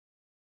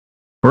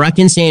Barack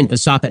Insane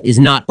Osaka is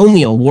not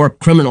only a war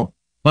criminal,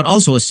 but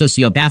also a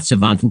sociopath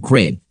savant who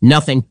craved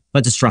nothing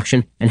but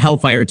destruction and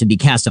hellfire to be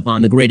cast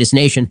upon the greatest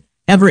nation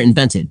ever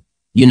invented,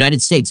 the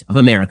United States of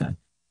America.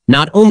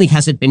 Not only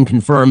has it been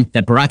confirmed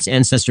that Barack's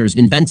ancestors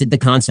invented the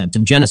concept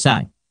of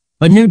genocide,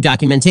 but new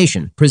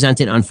documentation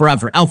presented on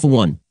Forever Alpha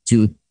 1,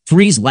 2,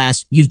 3's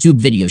last YouTube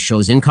video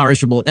shows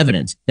incorrigible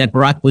evidence that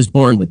Barack was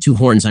born with 2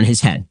 horns on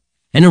his head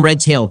and a red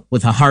tail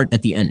with a heart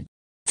at the end.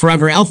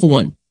 Forever Alpha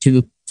 1,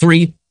 2,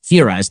 3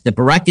 theorized that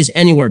Barack is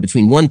anywhere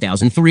between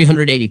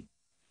 1,380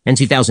 and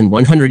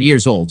 2,100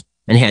 years old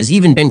and has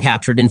even been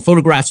captured in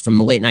photographs from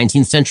the late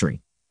 19th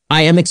century.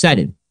 I am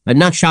excited, but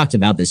not shocked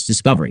about this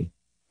discovery.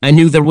 I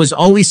knew there was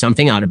always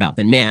something odd about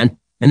that man,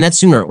 and that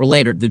sooner or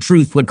later the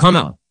truth would come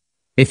out.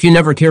 If you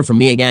never hear from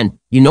me again,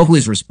 you know who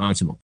is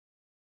responsible.